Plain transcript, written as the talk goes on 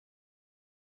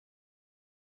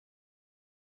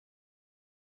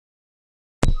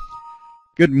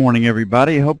Good morning,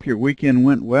 everybody. Hope your weekend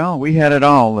went well. We had it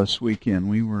all this weekend.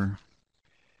 We were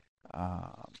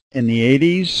in the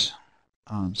 80s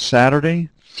on Saturday.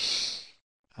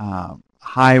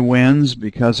 High winds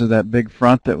because of that big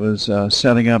front that was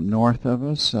setting up north of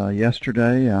us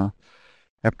yesterday.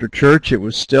 After church, it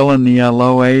was still in the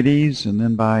low 80s, and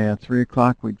then by 3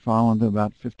 o'clock, we'd fallen to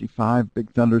about 55.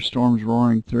 Big thunderstorms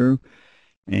roaring through.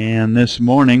 And this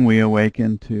morning, we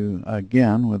awakened to,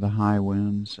 again, with the high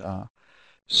winds,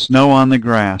 snow on the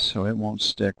grass, so it won't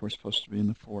stick. We're supposed to be in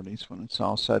the 40s when it's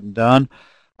all said and done.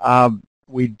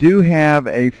 We do have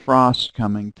a frost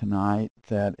coming tonight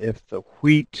that if the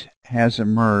wheat has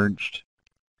emerged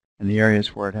in the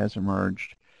areas where it has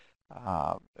emerged,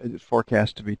 it's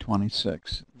forecast to be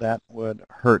 26. That would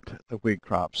hurt the wheat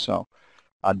crop. So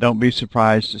don't be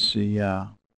surprised to see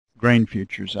grain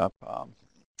futures up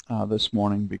this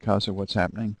morning because of what's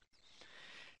happening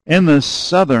in the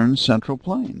southern Central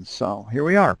Plains. So here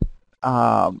we are.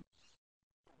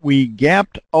 We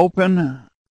gapped open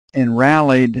and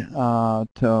rallied to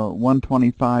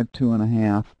 125,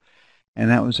 2.5, and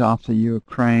that was off the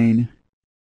Ukraine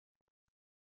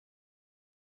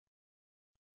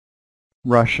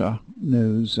Russia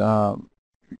news.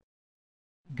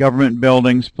 Government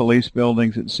buildings, police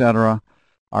buildings, etc.,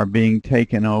 are being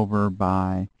taken over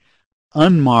by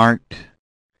unmarked,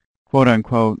 quote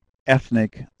unquote,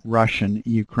 ethnic Russian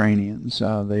Ukrainians.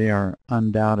 They are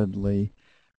undoubtedly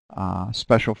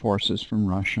special forces from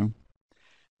Russia.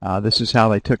 This is how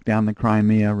they took down the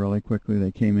Crimea really quickly.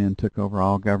 They came in, took over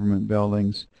all government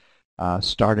buildings,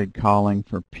 started calling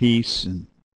for peace and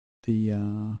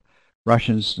the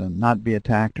Russians to not be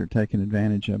attacked or taken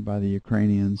advantage of by the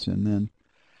Ukrainians. And then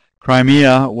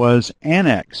Crimea was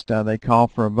annexed. They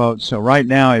called for a vote. So right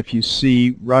now, if you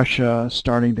see Russia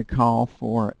starting to call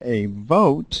for a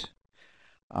vote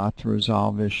to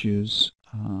resolve issues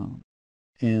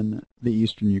in the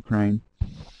eastern Ukraine,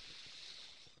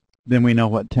 then we know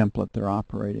what template they're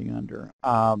operating under.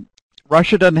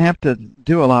 Russia doesn't have to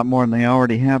do a lot more than they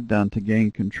already have done to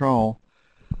gain control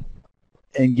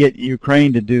and get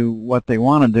Ukraine to do what they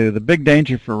want to do. The big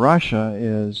danger for Russia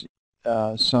is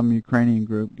some Ukrainian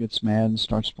group gets mad and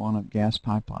starts blowing up gas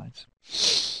pipelines.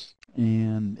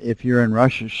 And if you're in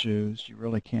Russia's shoes, you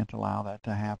really can't allow that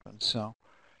to happen. So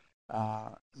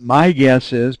my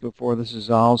guess is, before this is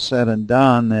all said and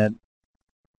done, that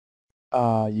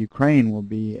Ukraine will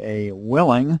be a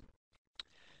willing,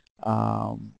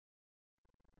 a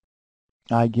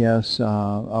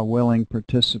willing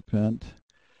participant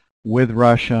with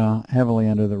Russia, heavily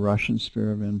under the Russian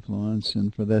sphere of influence,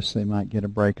 and for this they might get a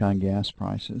break on gas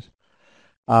prices.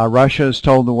 Russia has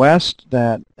told the West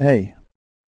that, hey,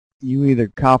 you either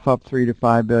cough up $3 to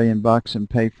 $5 billion and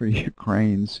pay for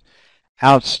Ukraine's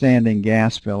outstanding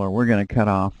gas bill, or we're going to cut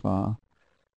off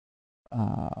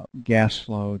gas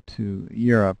flow to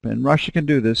Europe. And Russia can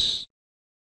do this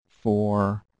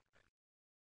for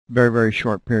very, very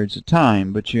short periods of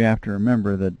time, but you have to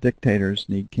remember that dictators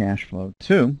need cash flow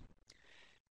too,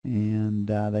 and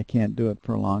they can't do it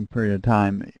for a long period of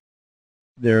time.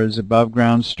 There is above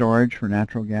ground storage for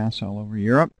natural gas all over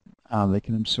Europe. They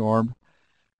can absorb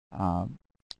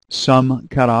some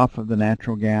cutoff of the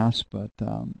natural gas, but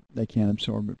they can't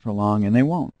absorb it for long, and they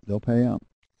won't. They'll pay up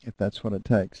if that's what it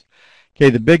takes. Okay,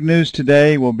 the big news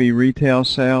today will be retail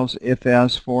sales, if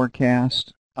as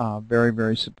forecast. Very,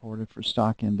 very supportive for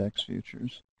stock index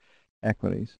futures,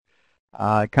 equities.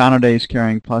 Econoday is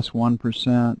carrying plus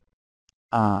 1%.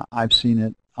 I've seen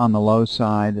it on the low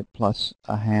side at plus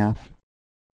 0.5.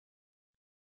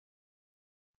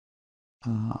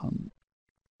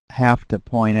 Half to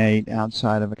 0.8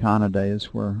 outside of Econoday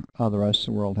is where the rest of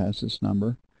the world has this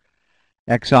number.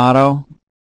 X-Auto,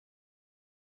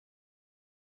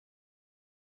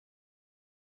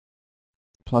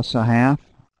 plus 0.5.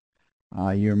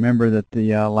 You remember that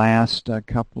the last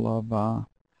couple of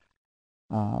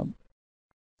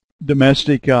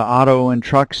domestic auto and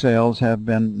truck sales have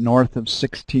been north of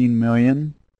 16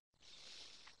 million.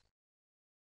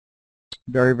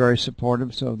 Very, very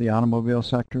supportive. So the automobile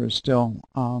sector is still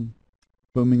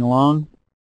booming along.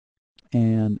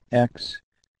 And X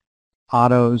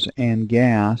autos and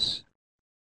gas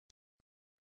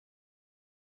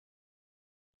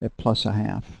at plus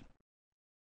 0.5.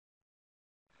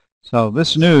 So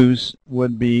this news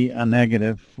would be a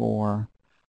negative for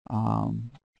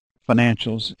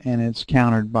financials, and it's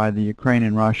countered by the Ukraine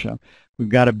and Russia. We've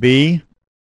got a B.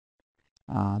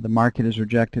 The market has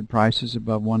rejected prices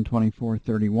above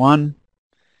 124.31.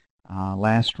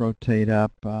 Last rotate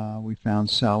up, we found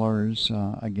sellers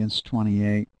against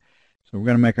 28. So we're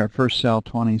going to make our first sell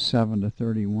 27 to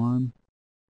 31.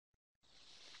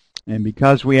 And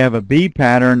because we have a B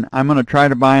pattern, I'm going to try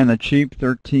to buy in the cheap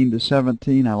 13 to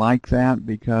 17. I like that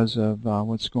because of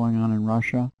what's going on in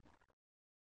Russia.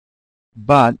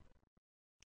 But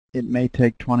it may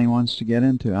take 21s to get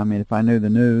into. I mean, if I knew the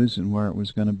news and where it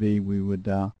was going to be, we would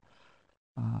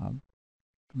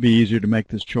be easier to make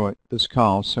this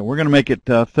call. So we're going to make it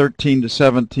 13 to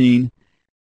 17,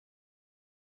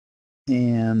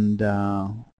 and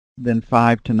then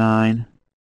 5 to 9,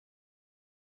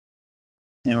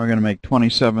 and we're going to make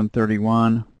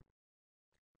 27.31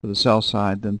 for the sell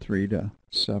side, then 3 to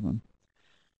 7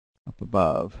 up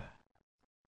above,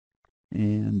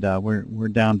 and we're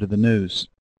down to the news.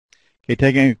 Okay,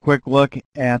 taking a quick look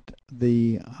at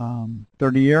the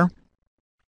 30-year.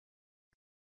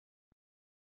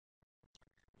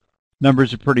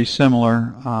 Numbers are pretty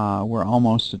similar. We're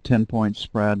almost a 10-point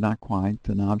spread, not quite.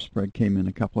 The knob spread came in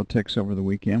a couple of ticks over the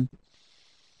weekend.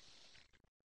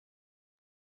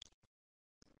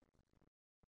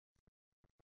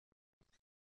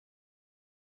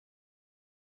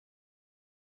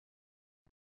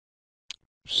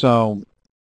 So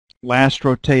last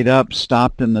rotate up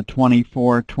stopped in the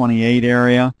 24-28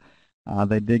 area.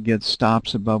 They did get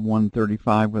stops above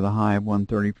 135 with a high of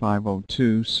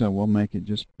 135.02, so we'll make it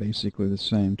just basically the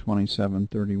same,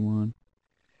 27.31,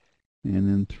 and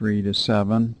then 3 to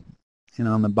 7. And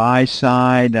on the buy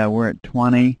side, we're at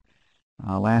 20.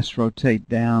 Last rotate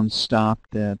down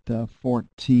stopped at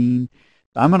 14.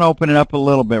 I'm going to open it up a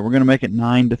little bit. We're going to make it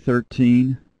 9 to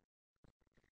 13,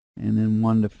 and then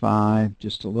 1 to 5,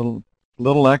 just a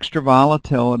little extra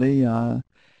volatility.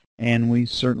 And we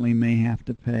certainly may have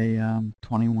to pay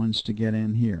 21s to get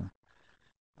in here.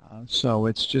 So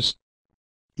it's just,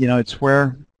 it's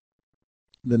where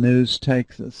the news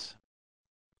takes us.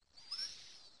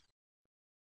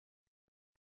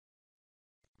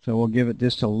 So we'll give it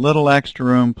just a little extra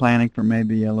room, planning for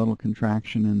maybe a little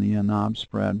contraction in the knob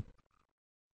spread.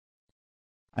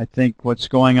 I think what's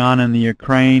going on in the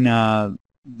Ukraine, the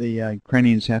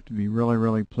Ukrainians have to be really,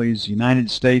 really pleased. The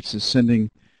United States is sending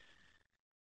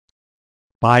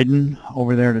Biden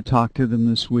over there to talk to them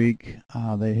this week.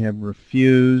 They have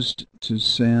refused to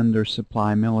send or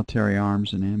supply military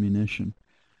arms and ammunition.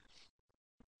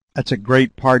 That's a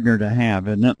great partner to have,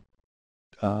 isn't it?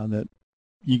 That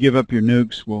you give up your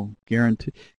nukes, we'll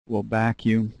guarantee, we'll back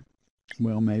you.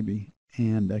 Well, maybe.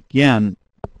 And again,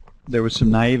 there was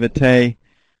some naivete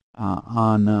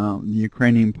on the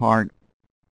Ukrainian part,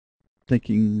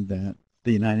 thinking that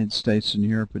the United States and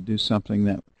Europe would do something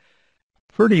that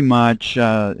pretty much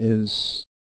is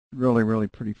really, really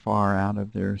pretty far out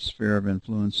of their sphere of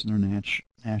influence and their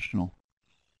national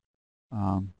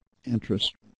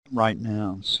interest right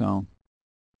now. So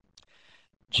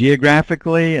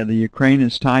geographically, the Ukraine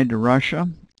is tied to Russia.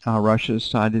 Russia is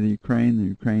tied to the Ukraine. The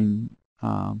Ukraine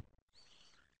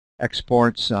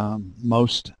exports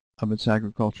most of its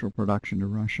agricultural production to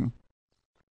Russia.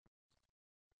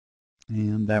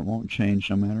 And that won't change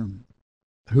no matter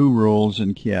who rules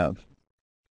in Kiev.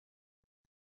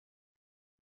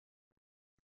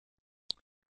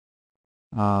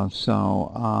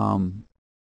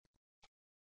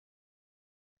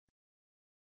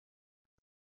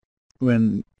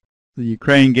 When the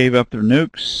Ukraine gave up their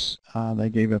nukes, they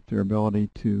gave up their ability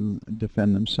to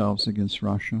defend themselves against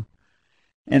Russia.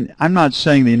 And I'm not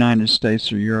saying the United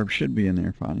States or Europe should be in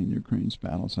there fighting Ukraine's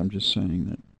battles. I'm just saying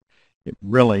that it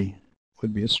really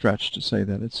would be a stretch to say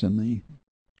that it's in the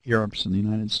Europe's and the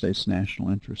United States' national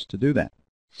interest to do that.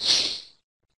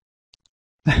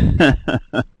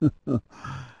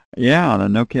 Yeah,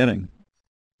 no kidding.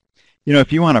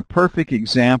 If you want a perfect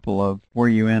example of where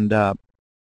you end up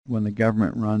when the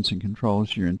government runs and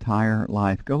controls your entire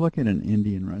life, go look at an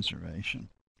Indian reservation.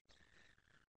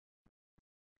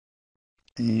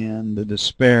 And the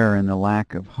despair and the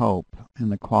lack of hope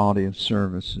and the quality of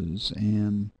services.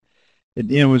 And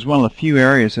it was one of the few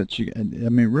areas that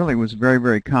really was very,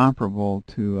 very comparable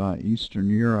to Eastern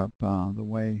Europe, the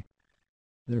way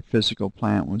their physical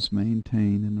plant was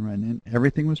maintained, and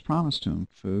everything was promised to them: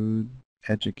 food,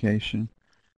 education,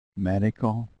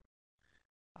 medical.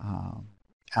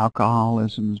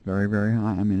 Alcoholism is very, very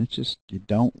high. I mean, it's just, you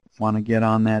don't want to get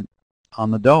on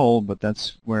the dole, but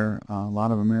that's where a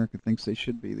lot of America thinks they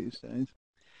should be these days.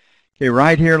 Okay,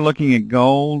 right here looking at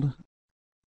gold,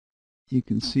 you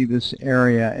can see this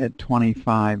area at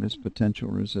 25 as potential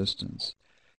resistance.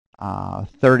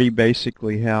 30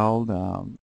 basically held.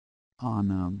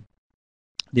 On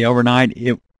the overnight,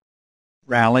 it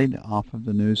rallied off of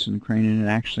the news in Ukraine, and it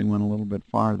actually went a little bit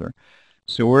farther.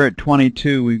 So we're at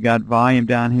 22. We've got volume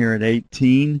down here at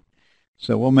 18.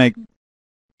 So we'll make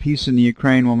peace in the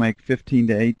Ukraine. We'll make 15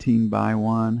 to 18 by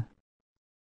 1.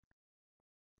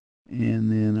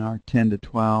 And then our 10 to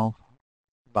 12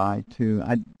 buy 2.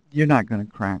 You're not going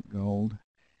to crack gold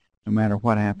no matter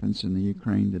what happens in the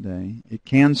Ukraine today. It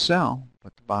can sell,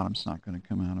 but the bottom's not going to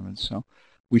come out of it. So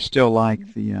we still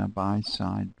like the buy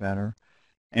side better.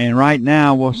 And right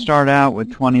now we'll start out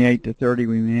with 28 to 30.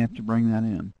 We may have to bring that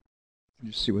in.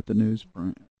 Just see what the news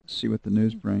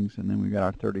brings, and then we got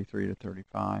our 33 to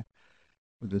 35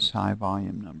 with this high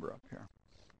volume number up here.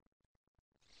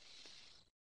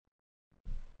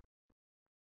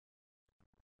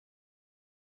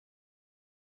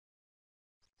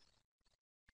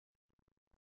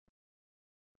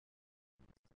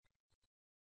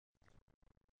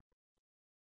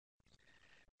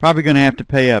 Probably going to have to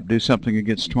pay up, do something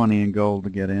against 20 in gold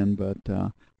to get in, but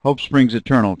hope springs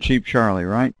eternal. Cheap Charlie,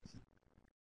 right?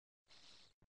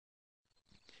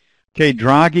 Okay,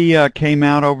 Draghi came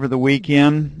out over the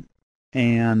weekend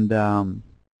and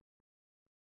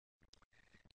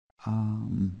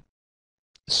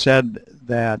said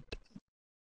that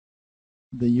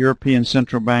the European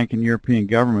Central Bank and European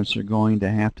governments are going to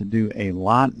have to do a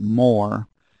lot more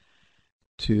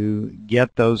to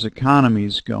get those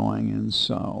economies going, and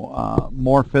so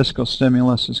more fiscal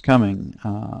stimulus is coming.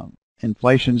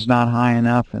 Inflation's not high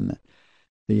enough, and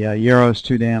the euro's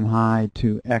too damn high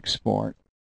to export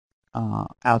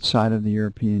outside of the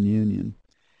European Union.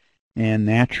 And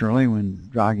naturally, when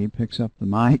Draghi picks up the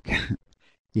mic,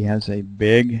 he has a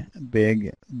big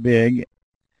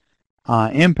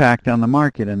impact on the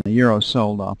market, and the euro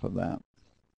sold off of that.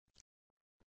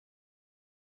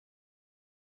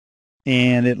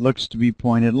 And it looks to be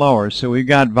pointed lower. So we've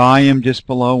got volume just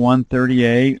below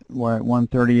 138. We're at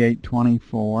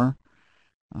 138.24.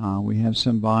 We have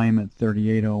some volume at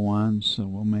 38.01, so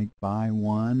we'll make buy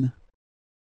 1.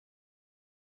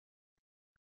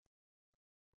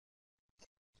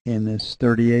 In this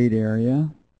 38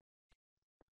 area,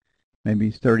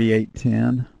 maybe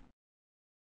 38.10.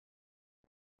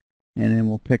 And then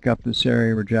we'll pick up this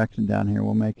area rejection down here.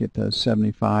 We'll make it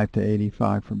 75 to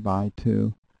 85 for buy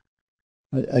 2.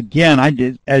 Again, I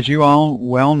did, as you all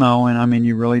well know, and I mean,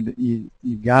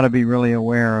 you've got to be really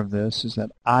aware of this, is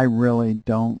that I really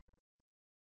don't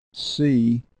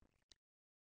see,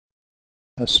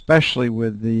 especially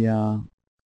with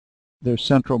their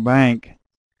central bank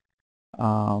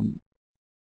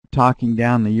talking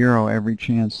down the euro every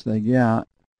chance they get,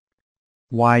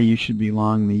 why you should be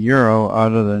long the euro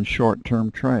other than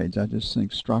short-term trades. I just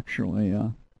think structurally,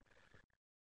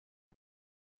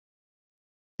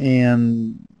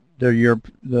 and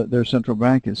their central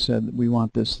bank has said that we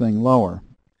want this thing lower,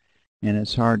 and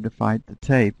it's hard to fight the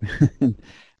tape.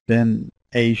 Then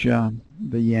Asia,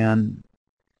 the yen,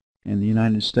 and the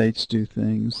United States do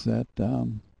things that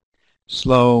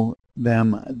slow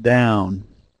them down.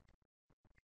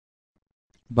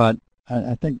 But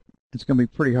I think it's going to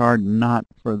be pretty hard not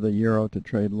for the euro to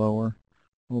trade lower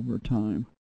over time.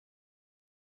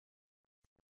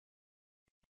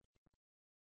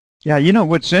 Yeah, you know,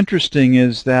 what's interesting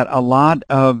is that a lot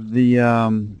of the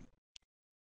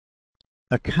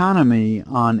economy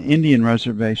on Indian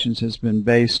reservations has been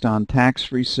based on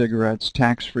tax-free cigarettes,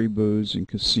 tax-free booze, and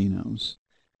casinos.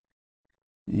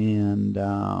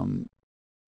 And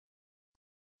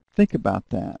think about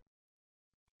that,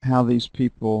 how these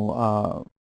people,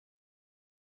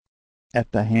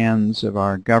 at the hands of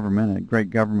our government, a great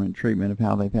government treatment of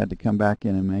how they've had to come back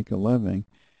in and make a living,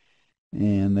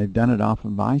 and they've done it off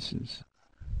of vices.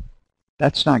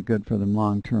 That's not good for them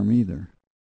long term either.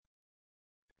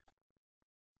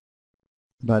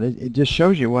 But it just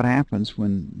shows you what happens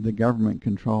when the government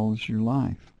controls your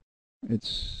life.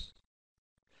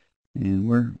 And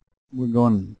we're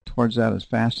going towards that as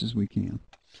fast as we can.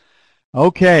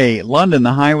 Okay, London.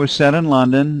 The high was set in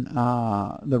London.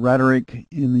 The rhetoric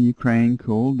in the Ukraine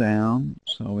cooled down,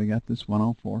 so we got this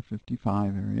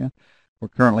 104.55 area. We're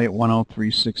currently at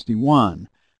 103.61.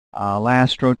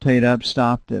 Last rotate up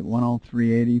stopped at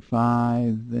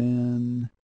 103.85, then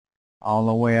all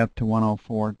the way up to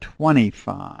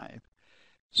 104.25.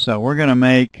 So we're going to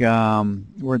make,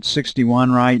 we're at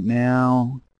 61 right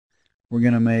now. We're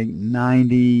going to make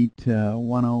 90 to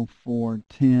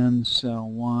 104.10, sell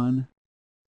 1.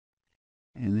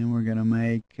 And then we're going to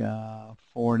make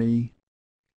 40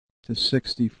 to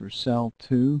 60 for sell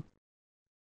 2.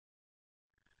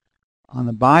 On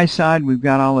the buy side, we've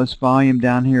got all this volume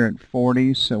down here at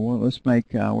 40, so let's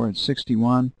make, we're at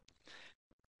 61.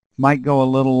 Might go a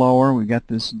little lower. We've got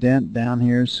this dent down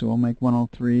here, so we'll make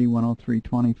 103,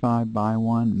 103.25, buy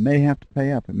 1. May have to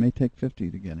pay up. It may take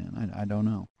 50 to get in. I don't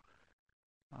know.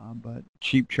 But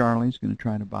Cheap Charlie's going to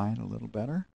try to buy it a little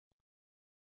better.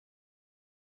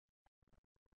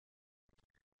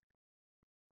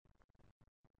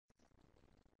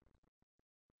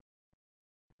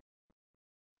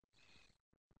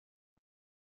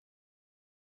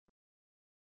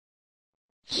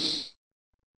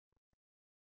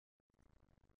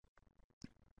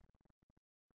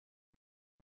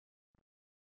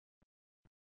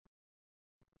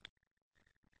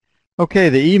 Okay,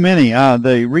 the E-mini,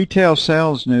 the retail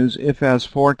sales news, if as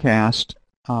forecast,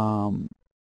 would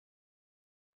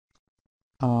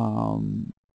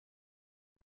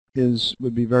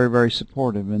be very, very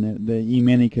supportive, and the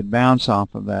E-mini could bounce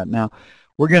off of that. Now,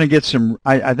 we're going to get some.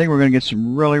 I think we're going to get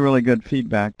some really, really good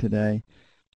feedback today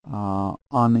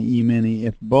on the E-mini.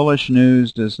 If bullish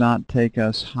news does not take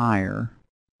us higher,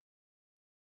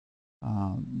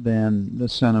 then the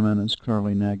sentiment is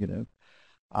clearly negative.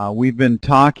 We've been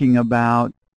talking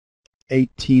about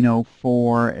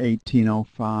 1804,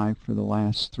 1805 for the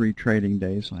last 3 trading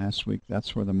days last week.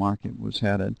 That's where the market was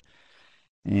headed.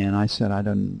 And I said I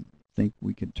didn't think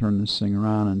we could turn this thing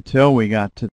around until we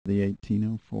got to the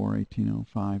 1804,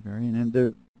 1805 area.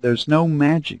 And there's no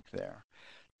magic there.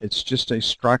 It's just a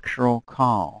structural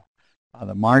call.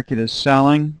 The market is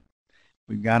selling.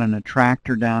 We've got an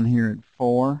attractor down here at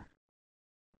 4.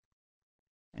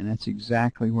 And that's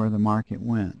exactly where the market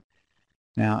went.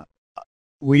 Now,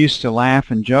 we used to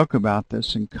laugh and joke about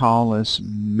this and call this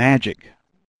magic.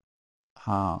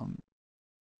 But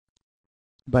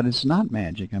it's not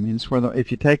magic. I mean, it's where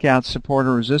if you take out support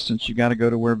or resistance, you got to go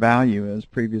to where value is,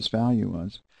 previous value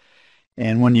was.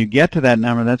 And when you get to that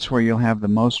number, that's where you'll have the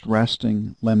most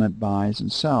resting limit buys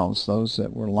and sells. Those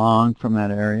that were long from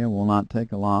that area will not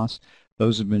take a loss.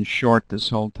 Those who have been short this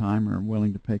whole time are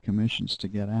willing to pay commissions to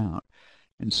get out.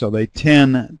 And so they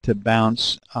tend to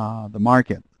bounce the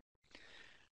market.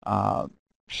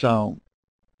 So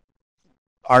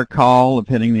our call of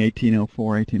hitting the 1804,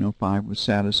 1805 was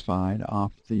satisfied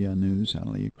off the news out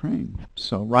of the Ukraine.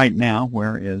 So right now,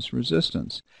 where is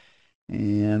resistance?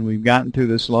 And we've gotten to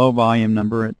this low volume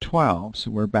number at 12, so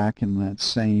we're back in that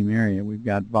same area. We've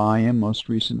got volume, most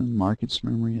recent in the market's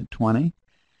memory, at 20.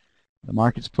 The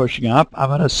market's pushing up. I'm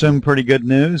going to assume pretty good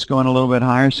news, going a little bit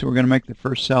higher, so we're going to make the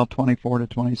first sell 24 to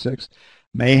 26.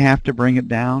 May have to bring it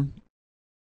down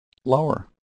lower.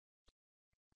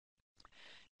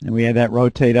 And we had that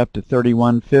rotate up to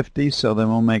 31.50, so then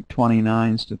we'll make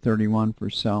 29s to 31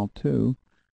 for sell 2.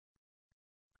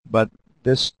 But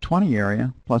this 20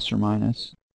 area, plus or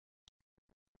minus,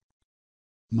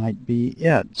 might be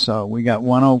it. So we got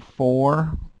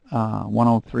 104,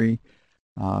 103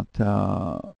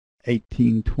 to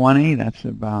 1820. That's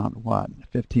about, what,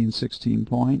 15, 16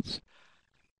 points.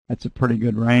 That's a pretty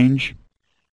good range.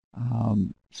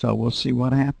 So we'll see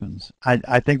what happens.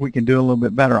 I think we can do a little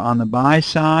bit better. On the buy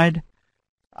side,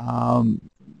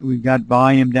 we've got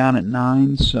volume down at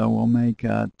 9, so we'll make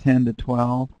 10 to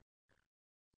 12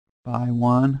 buy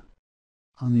 1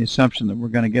 on the assumption that we're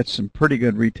going to get some pretty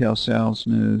good retail sales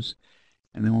news,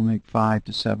 and then we'll make 5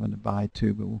 to 7 to buy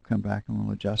 2, but we'll come back and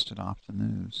we'll adjust it off the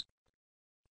news.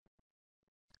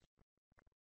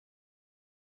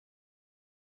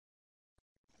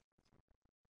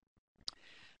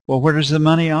 Well, where does the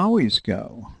money always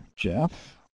go,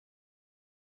 Jeff?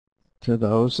 To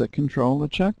those that control the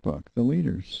checkbook, the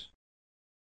leaders.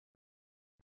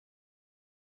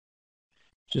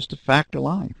 Just a fact of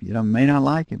life. You may not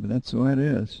like it, but that's the way it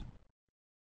is.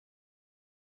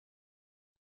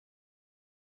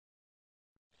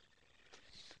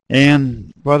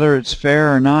 And whether it's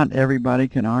fair or not, everybody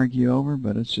can argue over,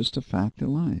 but it's just a fact of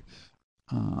life.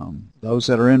 Those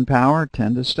that are in power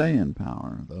tend to stay in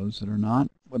power. Those that are not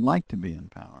would like to be in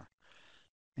power.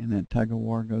 And that tug of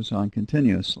war goes on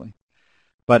continuously.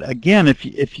 But again, if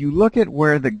you look at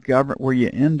where you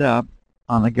end up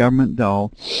on the government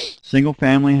dole,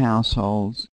 single-family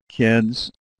households,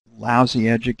 kids, lousy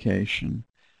education,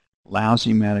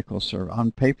 lousy medical service.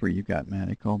 On paper, you've got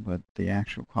medical, but the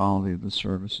actual quality of the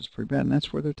service is pretty bad, and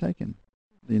that's where they're taking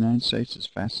the United States as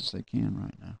fast as they can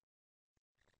right now.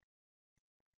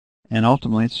 And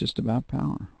ultimately, it's just about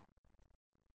power.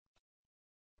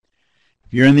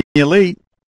 If you're in the elite,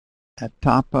 at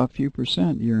top a few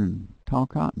percent, you're in tall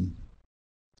cotton.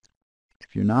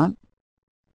 If you're not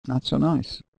so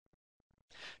nice.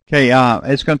 Okay,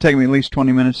 it's going to take me at least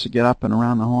 20 minutes to get up and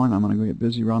around the horn. I'm going to go get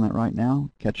busy on that right now.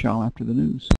 Catch y'all after the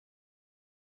news.